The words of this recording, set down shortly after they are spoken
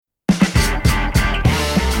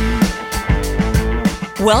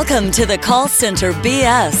Welcome to the Call Center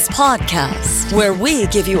BS podcast, where we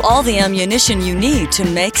give you all the ammunition you need to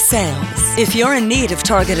make sales. If you're in need of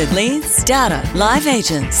targeted leads, data, live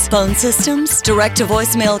agents, phone systems,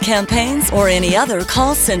 direct-to-voicemail campaigns, or any other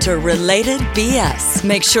call center-related BS,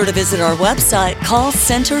 make sure to visit our website,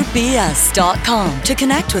 callcenterbs.com, to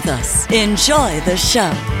connect with us. Enjoy the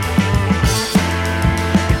show.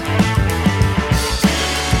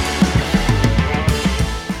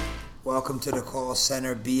 Welcome to the Call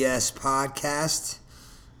Center BS podcast.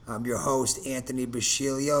 I'm your host, Anthony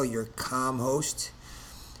Basilio, your calm host.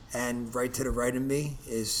 And right to the right of me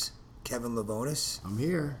is Kevin Lavonis. I'm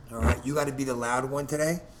here. All right, you got to be the loud one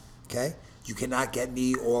today, okay? You cannot get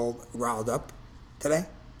me all riled up today,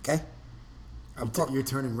 okay? You're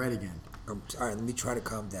turning red again. All right, let me try to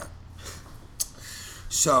calm down.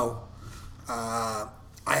 So, I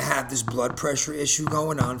have this blood pressure issue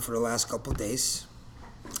going on for the last couple of days.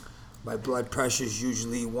 My blood pressure is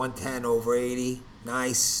usually 110 over 80.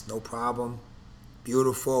 Nice, no problem.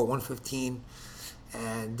 Beautiful, 115.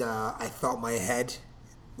 And I felt my head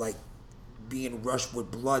like being rushed with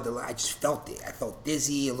blood. I just felt it. I felt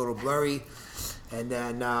dizzy, a little blurry. And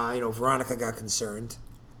then, Veronica got concerned.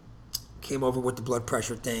 Came over with the blood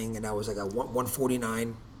pressure thing, and I was like at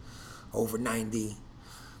 149 over 90.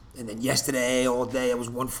 And then yesterday, all day, I was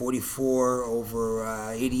 144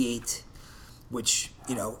 over 88. Which,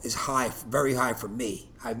 is high, very high for me.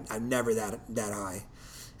 I'm never that high.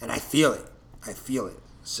 And I feel it.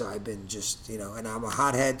 So I've been just, and I'm a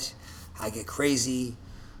hothead. I get crazy.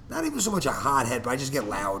 Not even so much a hothead, but I just get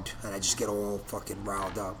loud. And I just get all fucking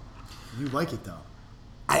riled up. You like it, though.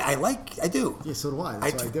 I do. Yeah, so do I.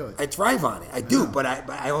 That's why I do it. I thrive on it. I do, but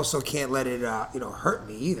I also can't let it, hurt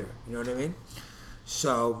me either. You know what I mean?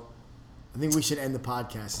 So. I think we should end the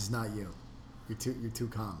podcast. It's not you. You're too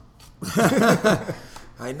calm.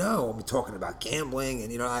 I know. I'm talking about gambling,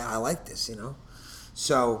 and I like this.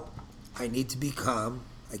 So I need to be calm.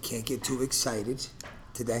 I can't get too excited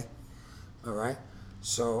today. All right.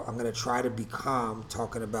 So I'm gonna try to be calm,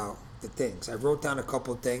 talking about the things. I wrote down a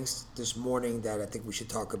couple of things this morning that I think we should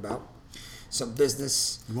talk about. Some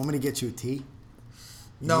business. You want me to get you a tea?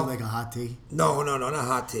 No. Like a hot tea? No, not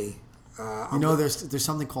hot tea. There's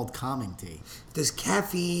something called calming tea. Does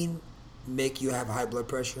caffeine make you have high blood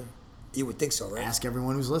pressure? You would think so, right? Ask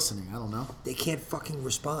everyone who's listening. I don't know. They can't fucking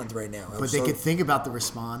respond right now. But they could think about the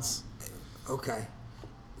response. Okay.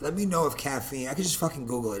 Let me know if caffeine... I could just fucking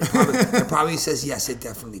Google it. It probably says yes, it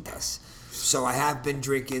definitely does. So I have been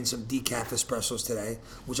drinking some decaf espressos today,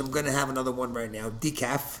 which I'm going to have another one right now.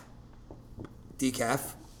 Decaf.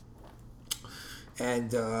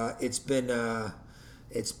 And it's been a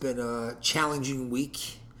challenging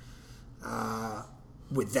week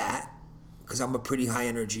with that, because I'm a pretty high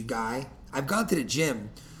energy guy. I've gone to the gym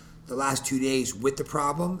the last 2 days with the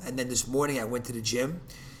problem, and then this morning I went to the gym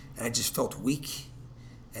and I just felt weak.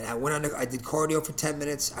 And I did cardio for 10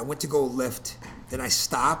 minutes. I went to go lift, then I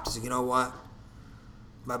stopped. I said, you know what?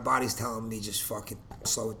 My body's telling me just fucking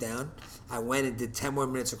slow it down. I went and did 10 more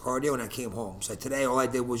minutes of cardio and I came home. So today all I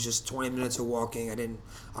did was just 20 minutes of walking.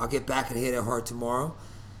 I'll get back and hit it hard tomorrow.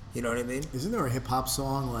 You know what I mean? Isn't there a hip hop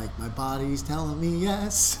song like "My body's telling me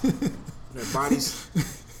yes"? My body's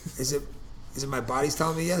is it my body's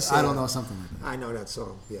telling me yes? I don't know, something like that. I know that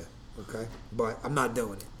song, yeah. Okay. But I'm not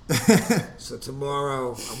doing it. So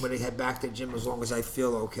tomorrow I'm gonna head back to the gym as long as I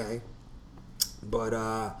feel okay. But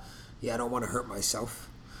I don't want to hurt myself.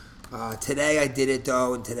 Today I did it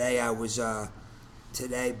though, and today I was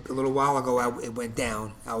today a little while ago it went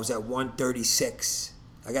down. I was at 136.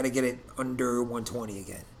 I gotta get it under 120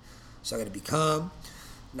 again. So I gotta be calm,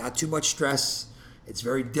 not too much stress. It's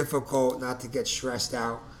very difficult not to get stressed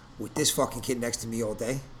out with this fucking kid next to me all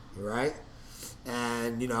day, right?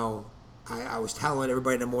 And, I was telling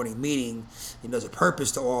everybody in the morning meeting, there's a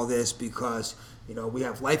purpose to all this because, we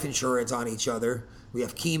have life insurance on each other. We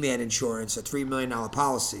have Keyman Insurance, a $3 million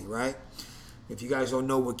policy, right? If you guys don't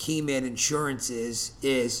know what Keyman Insurance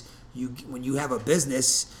is when you have a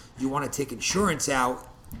business, you want to take insurance out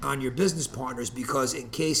on your business partners because in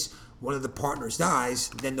case one of the partners dies,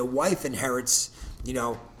 then the wife inherits,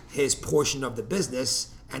 his portion of the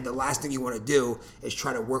business, and the last thing you want to do is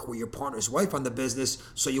try to work with your partner's wife on the business,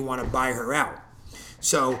 so you want to buy her out.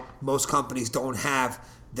 So most companies don't have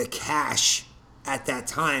the cash at that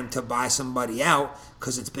time to buy somebody out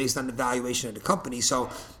because it's based on the valuation of the company.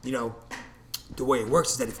 So, the way it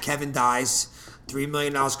works is that if Kevin dies, $3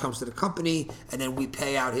 million comes to the company, and then we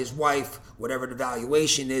pay out his wife whatever the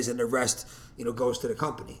valuation is, and the rest, goes to the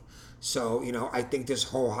company. So, I think this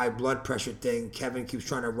whole high blood pressure thing, Kevin keeps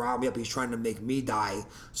trying to rile me up. He's trying to make me die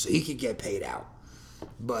so he can get paid out.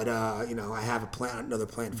 But I have another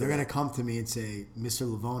plan for They're that. going to come to me and say, Mr.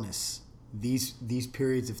 Lavonis, these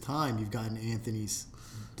periods of time, you've gotten Anthony's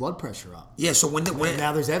blood pressure up. Yeah, so when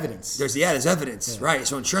Now there's evidence. there's evidence, right?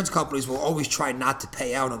 So insurance companies will always try not to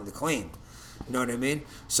pay out on the claim. You know what I mean?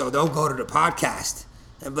 So they'll go to the podcast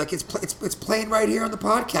and be like, it's playing right here on the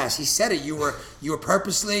podcast. He said it. You were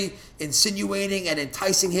purposely insinuating and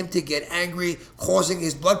enticing him to get angry, causing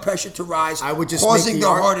his blood pressure to rise, I would just causing make the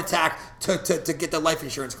the heart attack to get the life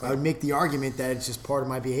insurance I claim. would make the argument that it's just part of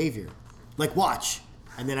my behavior. Like, watch.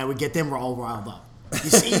 And then I would get them all riled up. You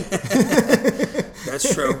see?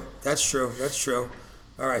 That's true. That's true.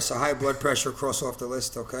 All right, so high blood pressure, cross off the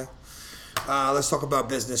list, okay? Let's talk about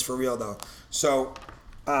business for real, though. So,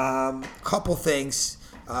 couple things.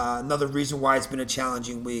 Another reason why it's been a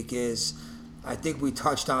challenging week is, I think we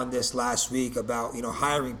touched on this last week about,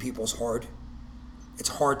 hiring people's hard. It's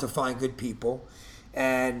hard to find good people.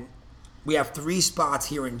 And we have 3 spots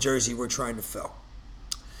here in Jersey we're trying to fill.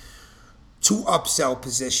 2 upsell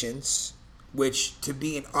positions, which to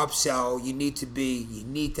be an upsell, you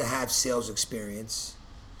need to have sales experience.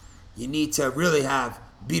 You need to really have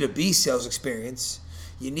B2B sales experience.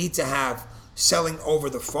 You need to have selling over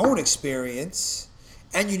the phone experience.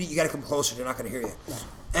 And you got to come closer. They're not going to hear you.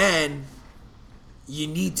 And you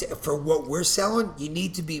need to, for what we're selling, you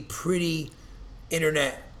need to be pretty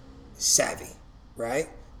internet savvy, right?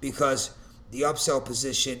 Because the upsell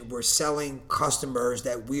position, we're selling customers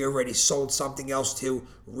that we already sold something else to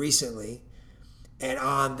recently. And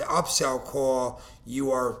on the upsell call,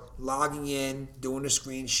 you are logging in, doing a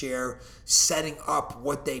screen share, setting up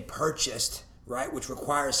what they purchased, right? Which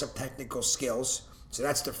requires some technical skills. So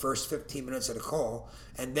that's the first 15 minutes of the call.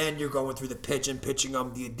 And then you're going through the pitch and pitching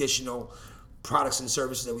them the additional products and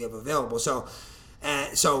services that we have available. So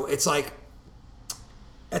it's like,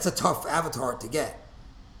 that's a tough avatar to get.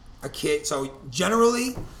 A kid. So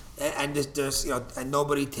generally, and there's and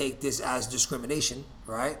nobody take this as discrimination,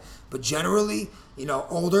 right? But generally,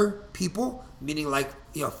 older people, meaning like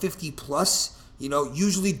 50 plus,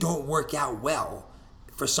 usually don't work out well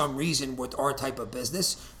for some reason with our type of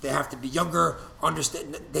business. They have to be younger,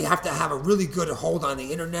 understand. They have to have a really good hold on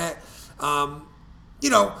the internet.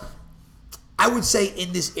 I would say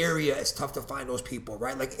in this area, it's tough to find those people,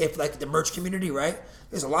 right? Like if the merch community, right?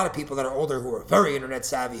 There's a lot of people that are older who are very internet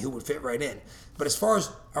savvy who would fit right in. But as far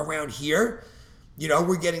as around here,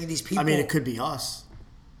 we're getting these people. I mean, it could be us.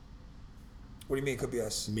 What do you mean it could be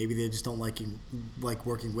us? Maybe they just don't like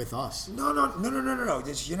working with us. No.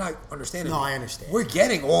 You're not understanding. No, me. I understand. We're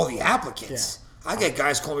getting all the applicants. Yeah. I get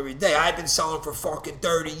guys calling me every day. I've been selling for fucking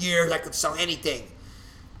 30 years. I could sell anything.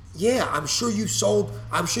 Yeah, I'm sure you sold.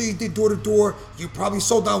 I'm sure you did door to door. You probably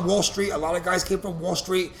sold on Wall Street. A lot of guys came from Wall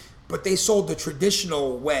Street, but they sold the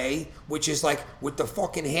traditional way, which is like with the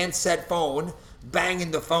fucking handset phone,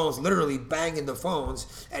 banging the phones, literally banging the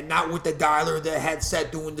phones, and not with the dialer, the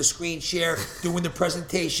headset, doing the screen share, doing the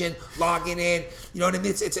presentation, logging in. You know what I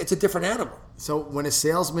mean? It's a different animal. So when a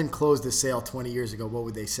salesman closed a sale 20 years ago, what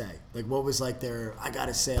would they say? Like, what was like their, I got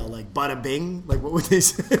a sale, like bada bing? Like, what would they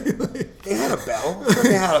say? They had a bell.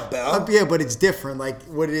 They had a bell. Yeah, but it's different, like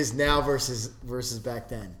what it is now versus back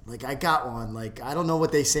then. Like, I got one. Like, I don't know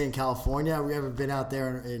what they say in California. We haven't been out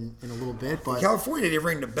there in a little bit, but In California, they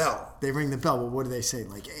ring the bell. they ring the bell. But what do they say?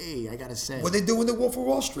 Like, hey, I got a sale. What they do in the Wolf of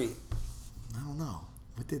Wall Street? I don't know.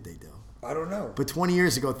 What did they do? I don't know. But 20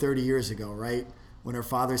 years ago, 30 years ago, right? When our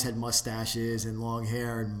fathers had mustaches and long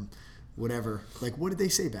hair and whatever. Like, what did they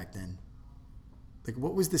say back then? Like,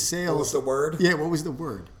 what was the sales? What was the word? Yeah, what was the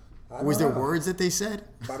word? Was there words that they said?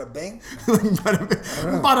 Bada bing? Bada bing,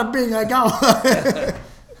 bada bing, I got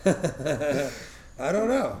one. I don't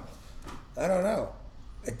know.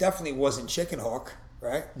 It definitely wasn't chicken hawk,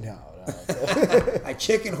 right? No. I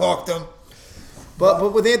chicken hawked them.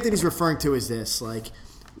 But what Anthony's referring to is this. Like,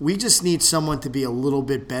 we just need someone to be a little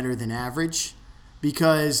bit better than average.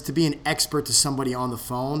 Because to be an expert to somebody on the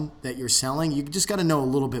phone that you're selling, you just got to know a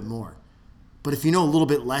little bit more. But if you know a little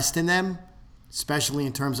bit less than them, especially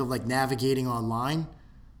in terms of like navigating online,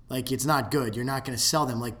 like it's not good. You're not going to sell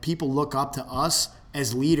them. Like people look up to us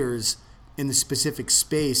as leaders in the specific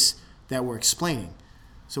space that we're explaining.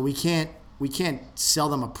 So we can't sell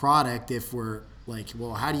them a product if we're like,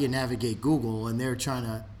 well, how do you navigate Google? And we're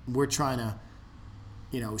trying to,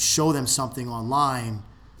 show them something online.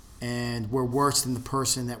 And we're worse than the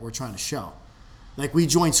person that we're trying to show. Like, we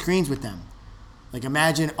join screens with them. Like,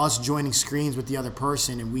 imagine us joining screens with the other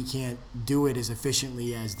person and we can't do it as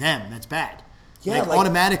efficiently as them. That's bad. Yeah, like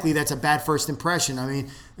automatically, that's a bad first impression. I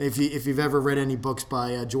mean, if you've ever read any books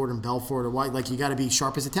by Jordan Belfort or White, like, you got to be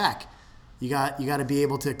sharp as a tack. You got to be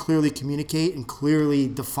able to clearly communicate and clearly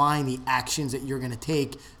define the actions that you're going to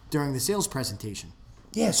take during the sales presentation.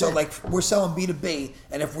 Yeah, so like we're selling B2B,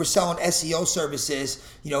 and if we're selling SEO services,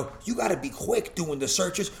 you got to be quick doing the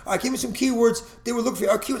searches. All right, give me some keywords. They were looking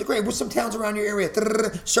for keywords. Great. What's some towns around your area?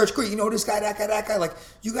 Search great. This guy, that guy, that guy. Like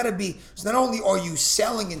you got to be. So not only are you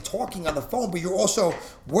selling and talking on the phone, but you're also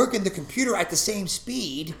working the computer at the same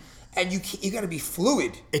speed, and you got to be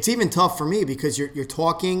fluid. It's even tough for me because you're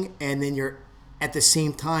talking and then you're at the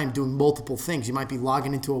same time doing multiple things. You might be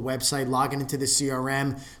logging into a website, logging into the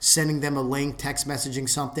CRM, sending them a link, text messaging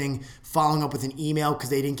something, following up with an email because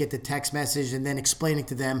they didn't get the text message, and then explaining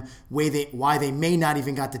to them why they may not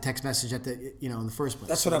even got the text message in the first place.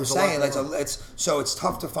 That's what I'm saying. It's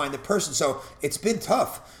tough to find the person. So it's been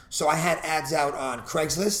tough. So I had ads out on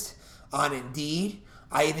Craigslist, on Indeed.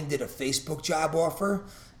 I even did a Facebook job offer,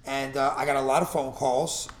 and I got a lot of phone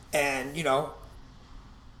calls. And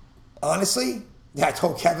honestly, I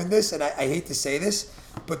told Kevin this, and I hate to say this,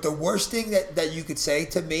 but the worst thing that you could say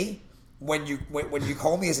to me when you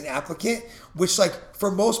call me as an applicant, which like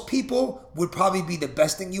for most people would probably be the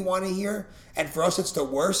best thing you want to hear, and for us it's the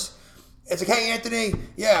worst. It's like, hey Anthony,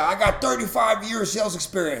 yeah, I got 35 years sales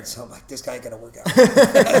experience. I'm like, this guy ain't gonna work out.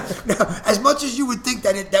 Now, as much as you would think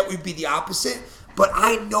that would be the opposite, but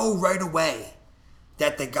I know right away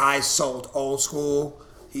that the guy sold old school.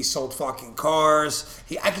 He sold fucking cars.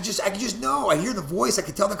 I could just know. I hear the voice. I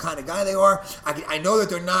can tell the kind of guy they are. I know that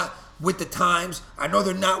they're not with the times. I know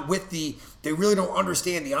they're not with they really don't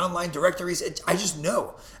understand the online directories. I just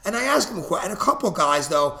know. And I ask them, and a couple guys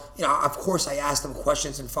though, of course I ask them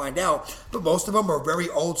questions and find out, but most of them are very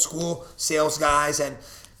old school sales guys, and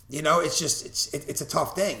it's a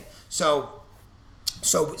tough thing. So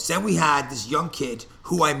then we had this young kid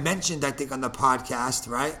who I mentioned, I think, on the podcast,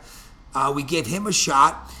 right? We gave him a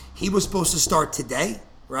shot. He was supposed to start today,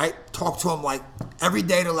 right? Talked to him like every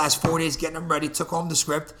day the last 4 days, getting him ready. Took home the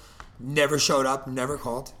script. Never showed up. Never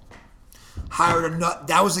called.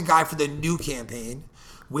 That was the guy for the new campaign.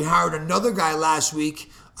 We hired another guy last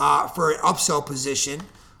week for an upsell position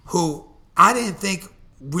who I didn't think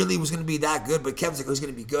really was going to be that good, but Kevin's like, he's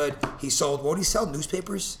going to be good. He sold, what did he sell?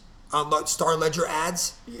 Newspapers? Star Ledger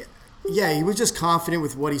ads? Yeah, he was just confident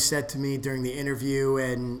with what he said to me during the interview,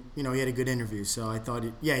 and he had a good interview. So I thought,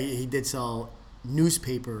 he did sell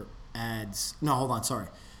newspaper ads. No, hold on, sorry.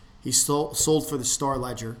 He sold for the Star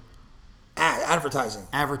Ledger. Advertising.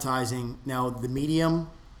 Now the medium,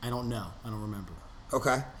 I don't know. I don't remember.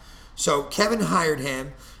 Okay, so Kevin hired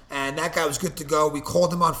him, and that guy was good to go. We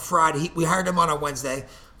called him on Friday. We hired him on a Wednesday.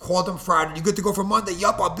 Called him Friday. You good to go for Monday?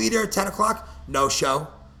 Yup, I'll be there at 10 o'clock. No show,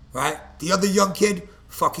 right? The other young kid,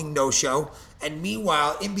 fucking no show. And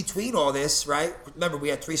meanwhile, in between all this, right? Remember, we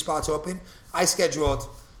had 3 spots open. I scheduled,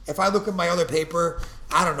 if I look at my other paper,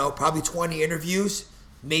 I don't know, probably 20 interviews.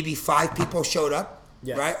 Maybe 5 people showed up,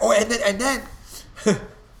 right? Oh, and then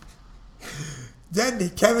then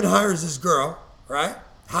Kevin hires this girl, right?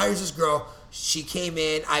 She came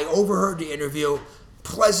in. I overheard the interview.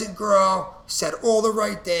 Pleasant girl, said all the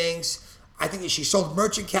right things. I think she sold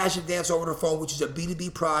merchant cash advance over the phone, which is a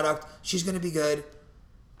B2B product. She's going to be good.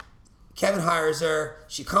 Kevin hires her.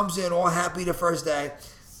 She comes in all happy the first day,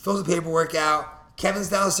 fills the paperwork out. Kevin's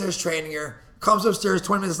downstairs training her. Comes upstairs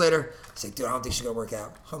 20 minutes later. He's like, dude, I don't think she's going to work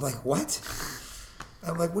out. I'm like, what?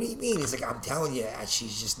 I'm like, what do you mean? He's like, I'm telling you,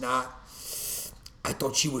 she's just not. I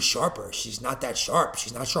thought she was sharper. She's not that sharp.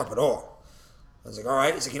 She's not sharp at all. I was like, all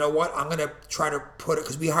right. He's like, you know what? I'm going to try to put her,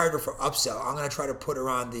 because we hired her for upsell. I'm going to try to put her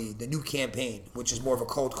on the new campaign, which is more of a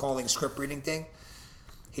cold calling, script reading thing.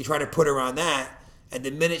 He tried to put her on that. And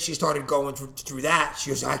the minute she started going through that,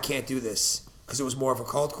 she goes, I can't do this, because it was more of a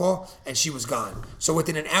cold call, and she was gone. So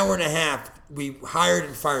within an hour and a half, we hired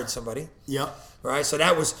and fired somebody. Yep. Right? So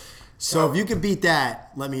that was... So if you can beat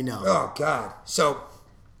that, let me know. Oh, God. So,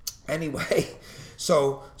 anyway...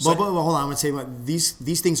 So but hold on, I'm going to say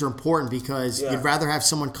these things are important because you'd rather have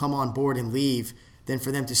someone come on board and leave than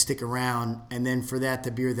for them to stick around, and then for that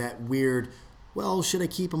to be that weird, well, should I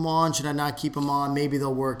keep them on? Should I not keep them on? Maybe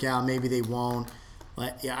they'll work out. Maybe they won't.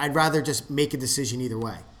 I'd rather just make a decision either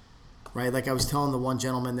way, right? Like I was telling the one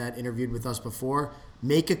gentleman that interviewed with us before,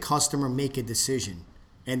 make a customer make a decision,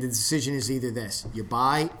 and the decision is either this: you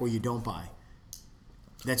buy or you don't buy.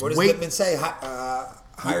 What does Lippman say?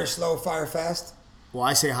 Hire slow, fire fast? Well,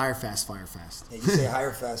 I say hire fast, fire fast. Yeah, you say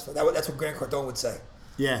hire fast. That's what Grant Cardone would say.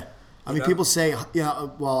 Yeah. I mean, people say,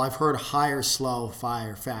 well, I've heard hire slow,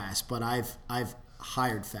 fire fast, but I've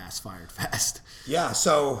hired fast, fired fast. Yeah,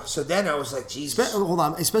 so then I was like, Jesus. Hold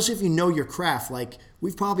on. Especially if you know your craft. Like,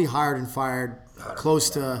 we've probably hired and fired close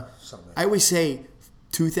to, I always say,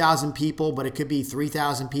 2,000 people, but it could be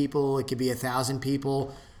 3,000 people. It could be 1,000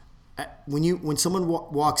 people. When someone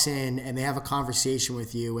walks in and they have a conversation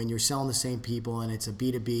with you and you're selling the same people and it's a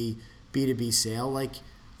B2B sale, like,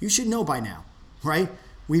 you should know by now, right?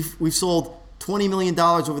 We've sold $20 million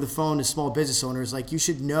over the phone to small business owners. Like, you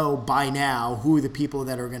should know by now who are the people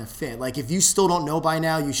that are going to fit. Like, if you still don't know by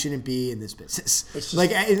now, you shouldn't be in this business. It's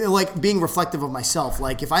just, like being reflective of myself.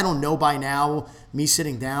 Like, if I don't know by now, me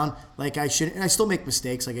sitting down, like, I shouldn't. And I still make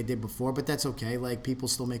mistakes like I did before, but that's okay. Like, people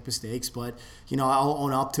still make mistakes, but I'll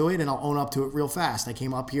own up to it, and I'll own up to it real fast. I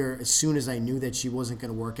came up here as soon as I knew that she wasn't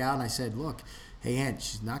going to work out, and I said, look, hey, Aunt,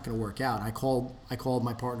 she's not going to work out. I called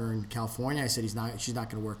my partner in California. I said she's not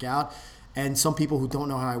going to work out. And some people who don't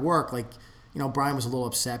know how I work, like, Brian was a little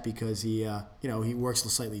upset because he works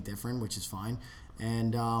slightly different, which is fine.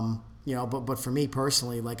 And, but for me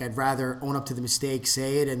personally, like, I'd rather own up to the mistake,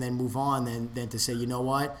 say it, and then move on than to say, you know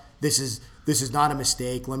what, this is not a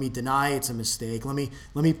mistake. Let me deny it's a mistake. Let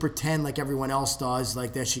me pretend like everyone else does,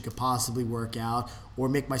 like that she could possibly work out, or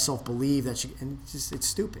make myself believe that she, and it's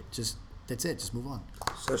stupid. Just, that's it. Just move on.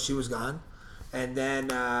 So she was gone. And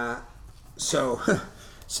then,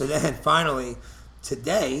 So then finally,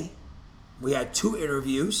 today, we had 2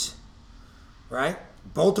 interviews, right?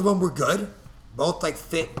 Both of them were good. Both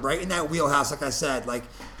fit right in that wheelhouse, like I said.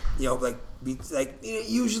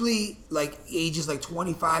 Usually ages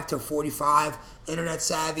 25 to 45, internet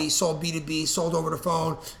savvy, sold B2B, sold over the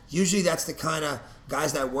phone. Usually that's the kind of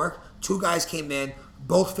guys that work. 2 guys came in,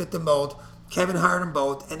 both fit the mold. Kevin hired them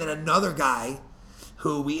both. And then another guy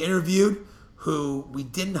who we interviewed, who we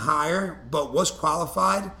didn't hire but was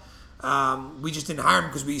qualified. We just didn't hire him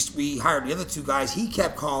because we hired the other 2 guys. He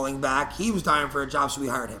kept calling back. He was dying for a job, so we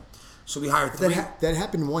hired him. So we hired 3. That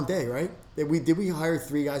happened in one day, right? Did we hire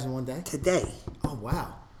 3 guys in one day? Today. Oh,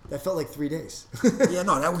 wow. That felt like 3 days. Yeah,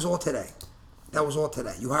 no, that was all today.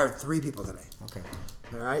 You hired 3 people today. Okay.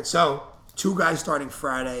 All right. So 2 guys starting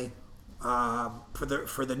Friday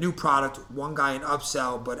for the new product. 1 guy in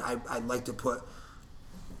upsell, but I'd like to put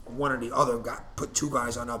one or the other guy, put 2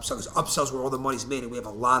 guys on upsell, because upsell's where all the money's made and we have a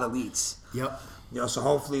lot of leads. Yep. So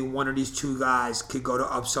hopefully one of these 2 guys could go to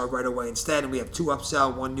upsell right away instead, and we have 2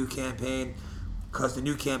 upsell, 1 new campaign, because the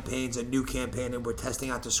new campaign's a new campaign and we're testing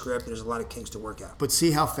out the script. There's a lot of kinks to work out. But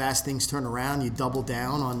see how fast things turn around. You double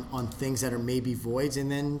down on things that are maybe voids,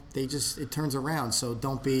 and then it turns around. So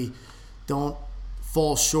don't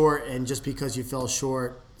fall short, and just because you fell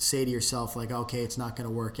short, say to yourself like, okay, it's not going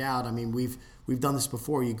to work out. I mean, we've done this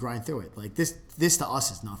before. You grind through it. Like this to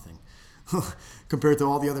us is nothing compared to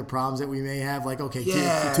all the other problems that we may have. Like, okay,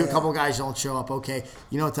 a couple guys don't show up. Okay,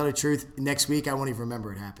 to tell the truth, next week I won't even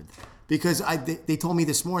remember it happened, because they told me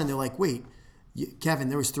this morning. They're like, wait, Kevin,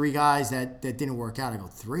 there was 3 guys that didn't work out. I go,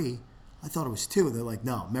 3? I thought it was 2. They're like,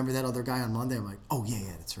 no, remember that other guy on Monday? I'm like, oh yeah,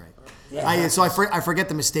 that's right. Yeah. So I forget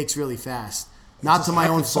the mistakes really fast. Not to my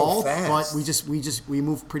own fault, but we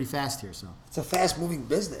move pretty fast here. So it's a fast-moving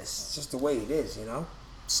business. It's just the way it is,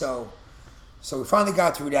 So we finally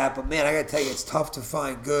got through that. But man, I gotta tell you, it's tough to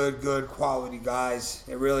find good quality guys.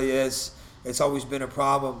 It really is. It's always been a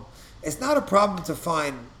problem. It's not a problem to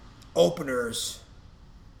find openers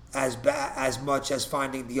as much as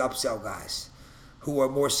finding the upsell guys who are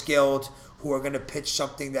more skilled, who are going to pitch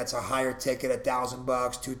something that's a higher ticket, $1,000,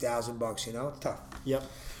 $2,000. It's tough. Yep.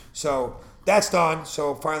 So that's done.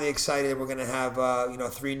 So finally excited. We're going to have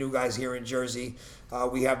 3 new guys here in Jersey.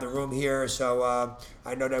 We have the room here, so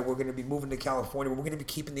I know that we're going to be moving to California. But we're going to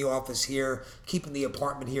be keeping the office here, keeping the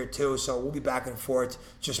apartment here too. So we'll be back and forth,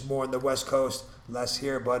 just more on the West Coast, less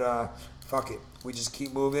here. But fuck it, we just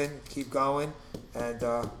keep moving, keep going,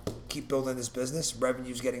 and keep building this business.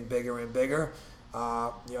 Revenue's getting bigger and bigger.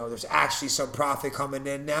 There's actually some profit coming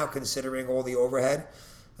in now, considering all the overhead.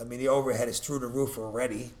 I mean, the overhead is through the roof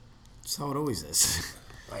already. That's how it always is.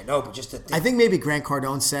 I know, but just to think. I think maybe Grant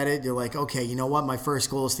Cardone said it. You're like, okay, you know what? My first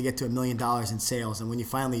goal is to get to $1 million in sales. And when you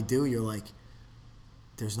finally do, you're like,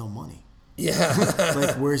 there's no money. Yeah.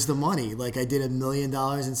 Like, where's the money? Like, I did $1 million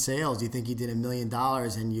in sales. You think you did $1 million,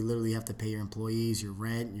 and you literally have to pay your employees, your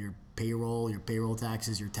rent, your payroll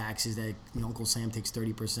taxes, your taxes that Uncle Sam takes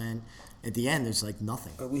 30%. At the end, there's like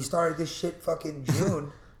nothing. But we started this shit fucking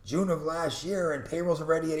June of last year, and payroll's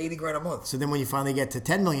already at $80,000 a month. So then when you finally get to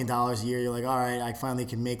 $10 million a year, you're like, all right, I finally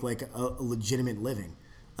can make like a legitimate living.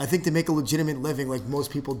 I think to make a legitimate living, like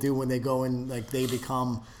most people do when they go and like they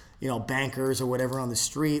become, bankers or whatever on the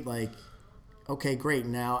street, like, okay, great.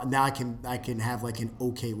 Now I can have like an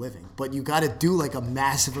okay living. But you got to do like a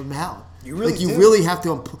massive amount. You really do. You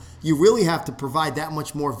really have to provide that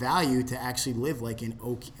much more value to actually live like an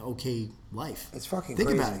okay life. It's fucking Think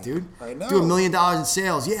crazy. about it, dude. I know. Do $1 million in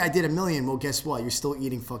sales. Yeah, I did $1 million. Well, guess what? You're still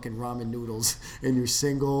eating fucking ramen noodles, and you're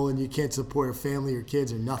single, and you can't support a family or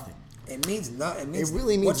kids or nothing. It means nothing. It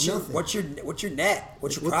really means nothing. What's your net?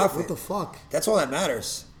 What's your What profit? what the fuck? That's all that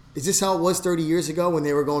matters. Is this how it was 30 years ago when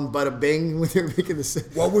they were going bada bing when they were making the?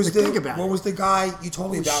 What was Think about it. was the guy you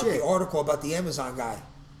told me Holy about? shit. The article about the Amazon guy.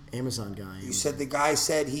 Amazon guy. You said the guy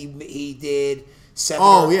said he did 7.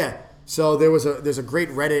 Oh yeah. So there's a great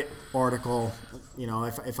Reddit article. You know,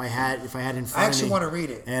 if I had it in front of me. I actually want to read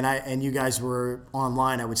it. And you guys were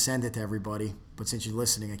online, I would send it to everybody. But since you're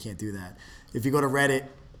listening, I can't do that. If you go to Reddit,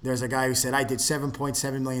 there's a guy who said I did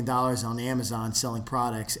 $7.7 million on Amazon selling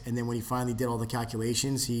products, and then when he finally did all the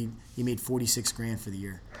calculations, he made $46,000 for the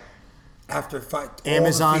year. After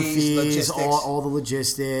Amazon all the fees, logistics. all the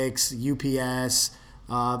logistics, UPS,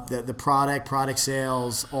 the product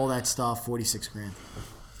sales, all that stuff, $46,000.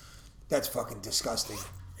 That's fucking disgusting.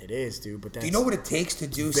 It is, dude. But that's, Do you know what it takes to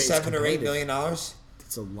do It's $7 or $8 competitive. million?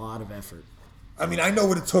 It's a lot of effort. I mean, I know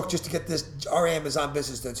what it took just to get our Amazon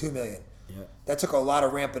business to $2 million. Yeah. That took a lot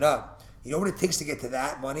of ramping up. You know what it takes to get to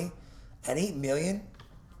that money? At $8 million.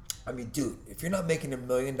 I mean, dude, if you're not making $1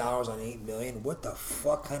 million on $8 million, what the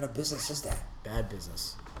fuck kind of business is that? Bad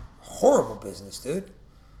business. Horrible business, dude.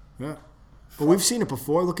 Yeah. But we've seen it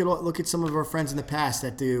before. Look at some of our friends in the past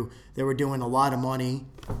they were doing a lot of money,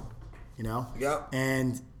 you know? Yeah.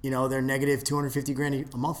 And, you know, they're negative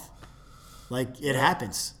 $250,000 a month. Like, it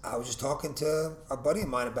happens. I was just talking to a buddy of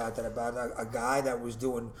mine about that, about a guy that was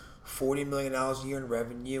doing $40 million a year in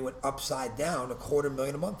revenue and upside down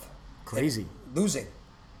 $250,000 a month. Crazy. And losing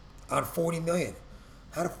on $40 million.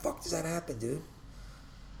 How the fuck does that happen, dude?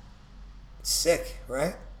 It's sick,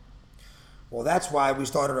 right? Well, that's why we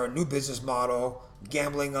started our new business model,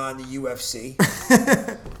 gambling on the UFC.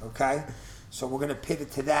 Okay? So we're going to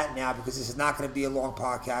pivot to that now because this is not going to be a long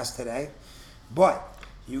podcast today. But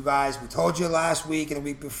you guys, we told you last week and the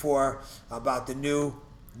week before about the new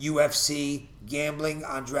UFC gambling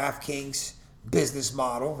on DraftKings business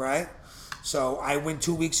model, right? So I win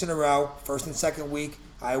 2 weeks in a row. First and second week,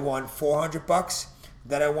 I won $400.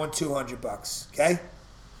 Then I won $200. Okay?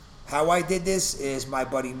 How I did this is my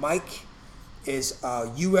buddy Mike is a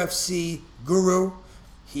UFC guru.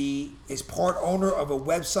 He is part owner of a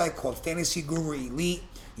website called Fantasy Guru Elite.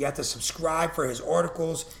 You have to subscribe for his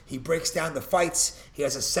articles. He breaks down the fights. He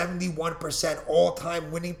has a 71%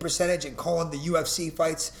 all-time winning percentage in calling the UFC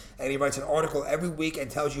fights. And he writes an article every week and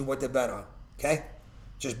tells you what to bet on. Okay?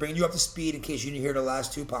 Just bringing you up to speed in case you didn't hear the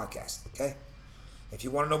last 2 podcasts. Okay? If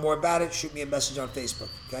you want to know more about it, shoot me a message on Facebook.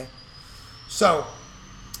 Okay? So,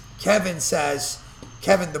 Kevin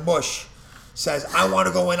the Mush says, I want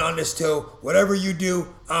to go in on this too. Whatever you do,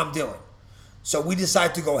 I'm doing. So we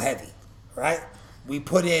decided to go heavy, right? We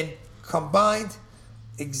put in combined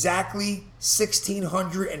exactly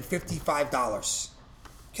 $1,655.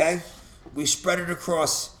 Okay? We spread it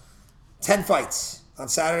across 10 fights on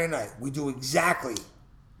Saturday night. We do exactly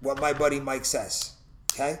what my buddy Mike says.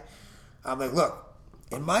 Okay? I'm like, look,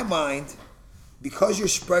 in my mind, because you're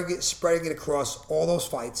spreading it across all those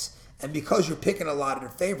fights, and because you're picking a lot of the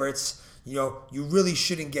favorites, you know, you really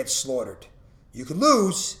shouldn't get slaughtered. You can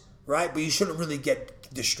lose, right? But you shouldn't really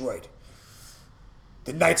get destroyed.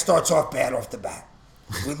 The night starts off bad off the bat.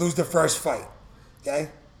 We lose the first fight, okay?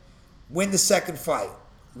 Win the second fight.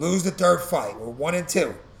 Lose the third fight. We're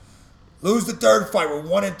 1-2. Lose the third fight. We're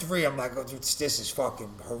 1-3. I'm like, oh, this is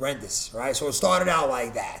fucking horrendous, right? So it started out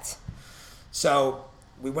like that. So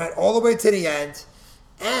we went all the way to the end.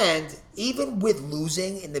 And even with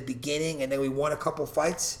losing in the beginning and then we won a couple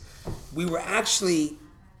fights, we were actually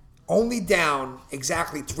only down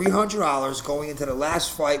exactly $300 going into the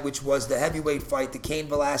last fight, which was the heavyweight fight, the Cain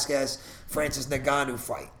Velasquez, Francis Ngannou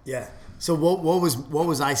fight. Yeah. So what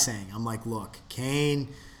was I saying? I'm like, look, Cain,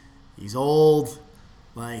 he's old.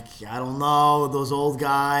 Like, I don't know, those old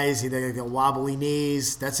guys, they got wobbly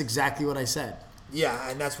knees. That's exactly what I said. Yeah,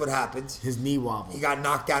 and that's what happened. His knee wobbled. He got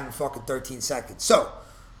knocked out in fucking 13 seconds. So,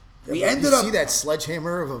 we ended you up... see that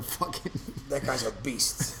sledgehammer of a fucking... That guy's a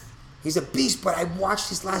beast. He's a beast, but I watched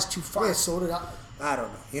his last 2 fights. Yeah, so did I. I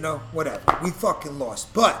don't know. You know, whatever. We fucking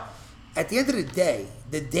lost. But at the end of the day,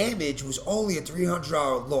 the damage was only a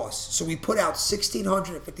 $300 loss. So we put out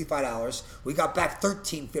 $1,655. We got back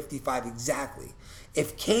 $1,355 exactly.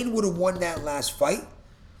 If Cain would have won that last fight,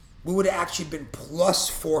 we would have actually been plus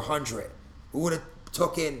 400. We would have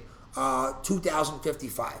took in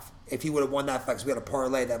 $2,055 if he would have won that fight. Because we had a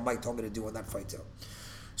parlay that Mike told me to do on that fight too.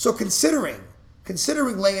 So considering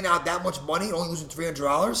considering laying out that much money and only losing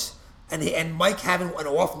 $300, and Mike having an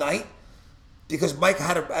off night, because Mike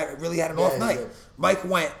really had an off night. Did. Mike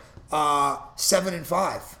went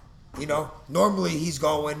 7-5. You know, normally he's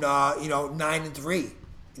going 9-3.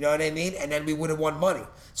 You know what I mean? And then we would have won money.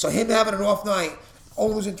 So him having an off night,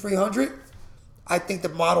 only losing $300, I think the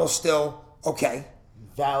model's still okay.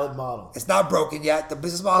 Valid model. It's not broken yet. The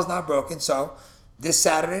business model's not broken. So this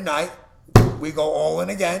Saturday night, we go all in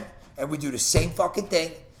again, and we do the same fucking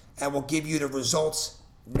thing, and we'll give you the results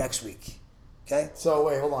next week. Okay? So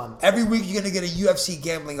wait, hold on. Every week you're going to get a UFC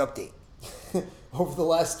gambling update. Over the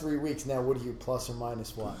last 3 weeks now, what are you plus or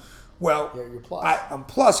minus what? Well, You're plus. I'm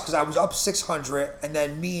plus because I was up 600, and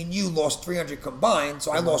then me and you lost 300 combined,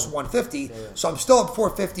 so I lost 150. Yeah. So I'm still up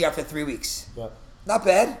 450 after 3 weeks. Yep. Not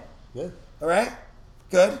bad. Good. All right?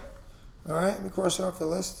 Good. All right, let me cross it off the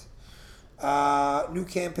list. New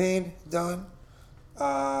campaign done.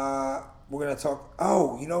 We're going to talk.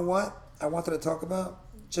 Oh, you know what I wanted to talk about?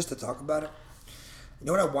 Just to talk about it. You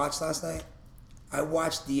know what I watched last night? I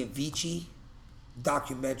watched the Avicii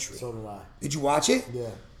documentary. So did I. Did you watch it? Yeah.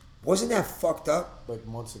 Wasn't that fucked up? Like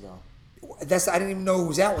months ago. I didn't even know it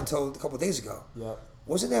was out until a couple of days ago. Yep.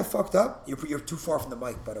 Wasn't that fucked up? You're too far from the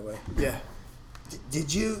mic, by the way. Yeah.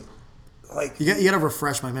 Did you, like... You got to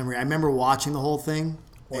refresh my memory. I remember watching the whole thing.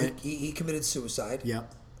 Well, he committed suicide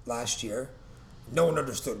Yep. last year. No one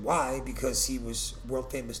understood why, because he was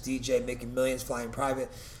world famous DJ making millions, flying private.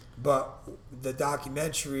 But the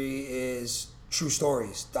documentary is true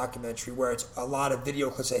stories documentary, where it's a lot of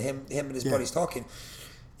video clips of him and his buddies talking,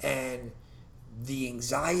 and the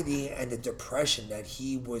anxiety and the depression that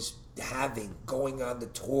he was having going on the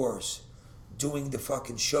tours, doing the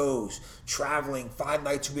fucking shows, traveling 5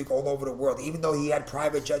 nights a week all over the world, even though he had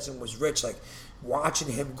private jets and was rich, like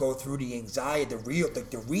watching him go through the anxiety,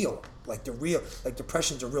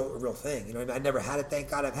 depression's a real thing. You know, I never had it, thank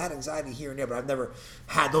God. I've had anxiety here and there, but I've never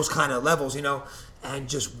had those kind of levels, you know, and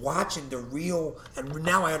just watching the real, and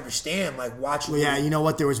now I understand, like watching. Well, yeah, you know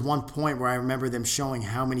what? There was one point where I remember them showing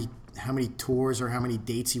how many tours or how many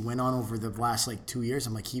dates he went on over the last 2 years.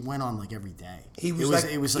 I'm like, he went on like every day. He was like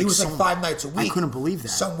 5 nights a week. I couldn't believe that.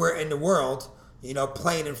 Somewhere in the world, you know,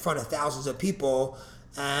 playing in front of thousands of people.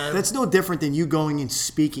 And that's no different than you going and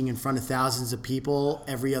speaking in front of thousands of people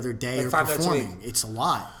every other day, or 5 nights a performing. week. It's a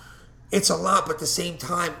lot. It's a lot, but at the same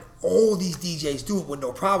time, all these DJs do it with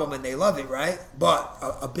no problem, and they love it, right? But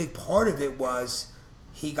a big part of it was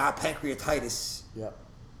he got pancreatitis, Yep.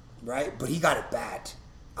 right? But he got it bad.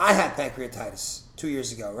 I had pancreatitis 2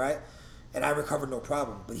 years ago, right? And I recovered no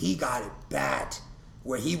problem. But he got it bad,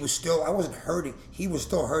 where he was still, I wasn't hurting, he was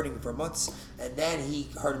still hurting for months. And then he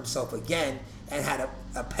hurt himself again and had an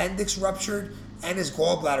appendix ruptured and his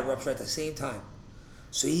gallbladder ruptured at the same time.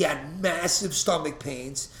 So he had massive stomach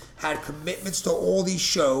pains, had commitments to all these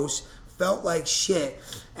shows, felt like shit,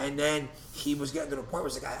 and then he was getting to the point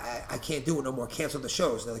where he's like, I can't do it no more, cancel the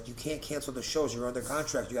shows. They're like, you can't cancel the shows, you're under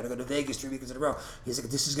contract, you got to go to Vegas 3 weekends in a row. He's like,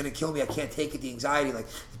 this is going to kill me, I can't take it, the anxiety, like,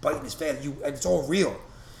 he's biting his face, and it's all real.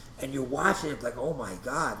 And you're watching it like, oh my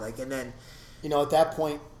God, like, and then... You know, at that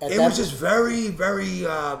point... It was just very, very...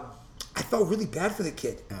 I felt really bad for the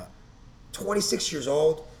kid. Yeah. 26 years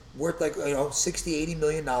old, worth like, $60, $80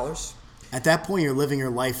 million. At that point, you're living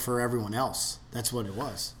your life for everyone else. That's what it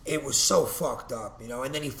was. It was so fucked up, you know.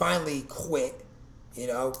 And then he finally quit, you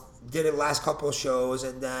know, did it last couple of shows,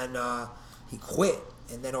 and then he quit.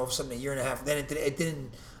 And then all of a sudden, a year and a half, then it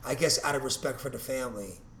didn't, I guess, out of respect for the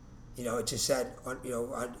family, you know, it just said,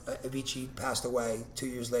 Avicii passed away 2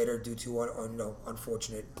 years later due to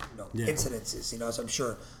unfortunate incidences, you know. So I'm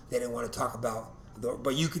sure they didn't want to talk about,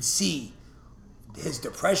 but you could see his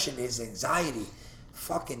depression, his anxiety,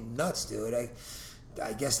 fucking nuts, dude.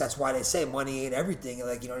 I guess that's why they say money ain't everything.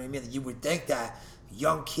 Like, you know what I mean? You would think that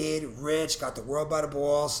young kid, rich, got the world by the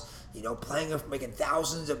balls, you know, playing, making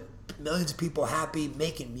thousands of millions of people happy,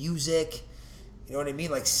 making music. You know what I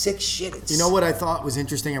mean? Like sick shit. You know what I thought was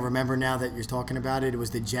interesting? I remember now that you're talking about it. It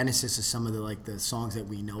was the genesis of some of the songs that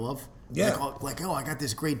we know of. Yeah. Like, I got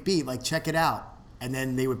this great beat. Like, check it out. And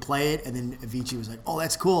then they would play it, and then Avicii was like, "Oh,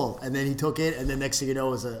 that's cool." And then he took it, and then next thing you know,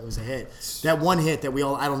 it was a hit. That one hit that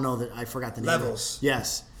I don't know that I forgot the name. Levels. Of it.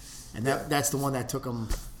 Yes, and that's the one that took him.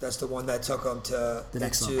 That's the one that took him to the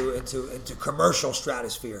next into commercial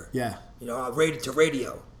stratosphere. Yeah. You know,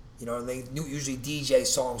 radio. You know, they usually DJ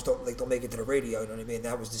songs don't make it to the radio. You know what I mean?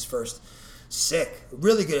 That was his first. Sick,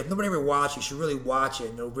 really good. If nobody ever watched, you should really watch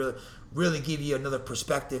it, and it'll really give you another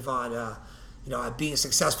perspective on, being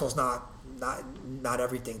successful is not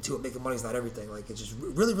everything too. Making money is not everything. Like, it's just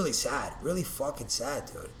really, really sad. Really fucking sad,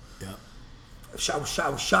 dude. Yeah. I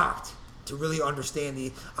was shocked to really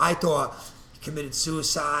understand I thought, committed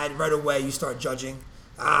suicide. Right away, you start judging.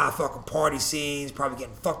 Fucking party scenes, probably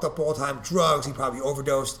getting fucked up all the time. Drugs, he probably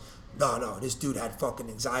overdosed. No, this dude had fucking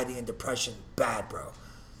anxiety and depression. Bad, bro.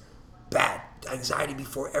 Bad. Anxiety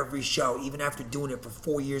before every show, even after doing it for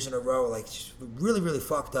 4 years in a row. Like, really, really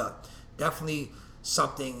fucked up. Definitely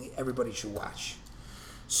something everybody should watch.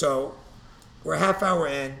 So, we're a half hour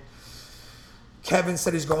in. Kevin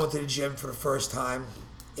said he's going to the gym for the first time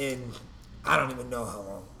in, I don't even know how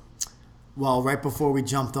long. Well, right before we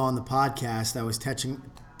jumped on the podcast, I was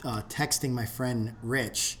texting my friend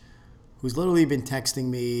Rich, who's literally been texting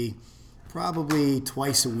me probably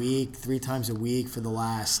twice a week, 3 times a week for the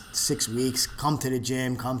last 6 weeks. Come to the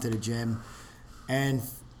gym. And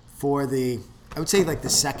for I would say like the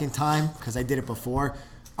second time, because I did it before,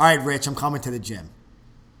 all right, Rich, I'm coming to the gym.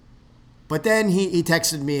 But then he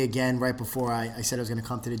texted me again right before I said I was going to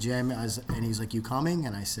come to the gym. And he's like, you coming?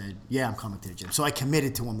 And I said, yeah, I'm coming to the gym. So I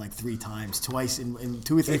committed to him like 3 times, twice in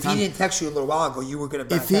 2 or 3 times. If he didn't text you a little while ago, you were going to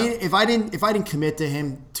back out. If I didn't commit to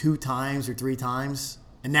him 2 times or 3 times,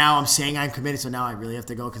 and now I'm saying I'm committed, so now I really have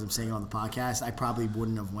to go because I'm saying it on the podcast, I probably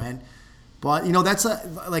wouldn't have went. But, that's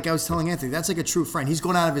like I was telling Anthony, that's like a true friend. He's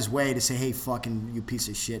going out of his way to say, hey, fucking you piece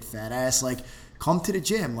of shit, fat ass. Like, come to the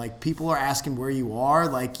gym. Like, people are asking where you are.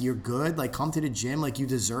 Like, you're good. Like, come to the gym. Like, you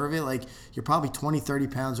deserve it. Like, you're probably 20, 30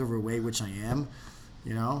 pounds overweight, which I am,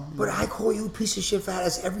 But I call you a piece of shit, fat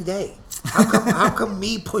ass every day. How come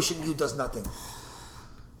me pushing you does nothing?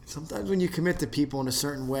 Sometimes when you commit to people in a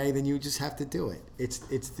certain way, then you just have to do it. It's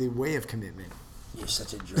the way of commitment. You're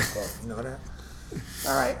such a jerk off. You know that?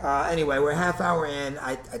 All right. Anyway, we're a half hour in.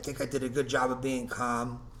 I think I did a good job of being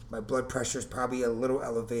calm. My blood pressure is probably a little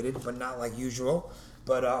elevated, but not like usual.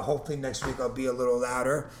 But hopefully next week I'll be a little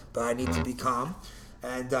louder, but I need to be calm.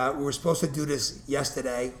 And we were supposed to do this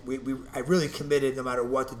yesterday. I really committed no matter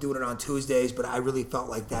what to doing it on Tuesdays, but I really felt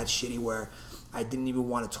like that shitty where I didn't even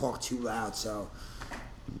want to talk too loud. So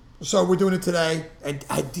we're doing it today. And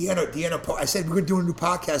Deanna, I said we're going to do a new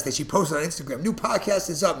podcast that she posted on Instagram. New podcast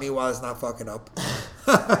is up. Meanwhile, it's not fucking up.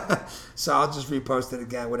 So I'll just repost it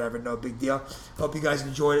again, whatever. No big deal. Hope you guys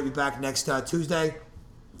enjoyed it. Be back next Tuesday.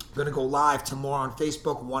 We're going to go live tomorrow on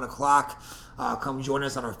Facebook, 1 o'clock. Come join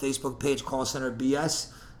us on our Facebook page, Call Center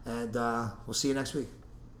BS. And we'll see you next week.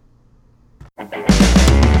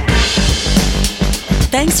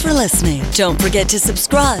 Thanks for listening. Don't forget to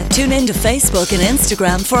subscribe. Tune in to Facebook and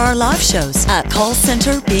Instagram for our live shows at Call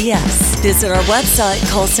Center BS. Visit our website,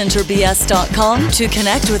 callcenterbs.com, to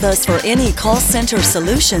connect with us for any call center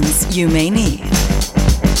solutions you may need.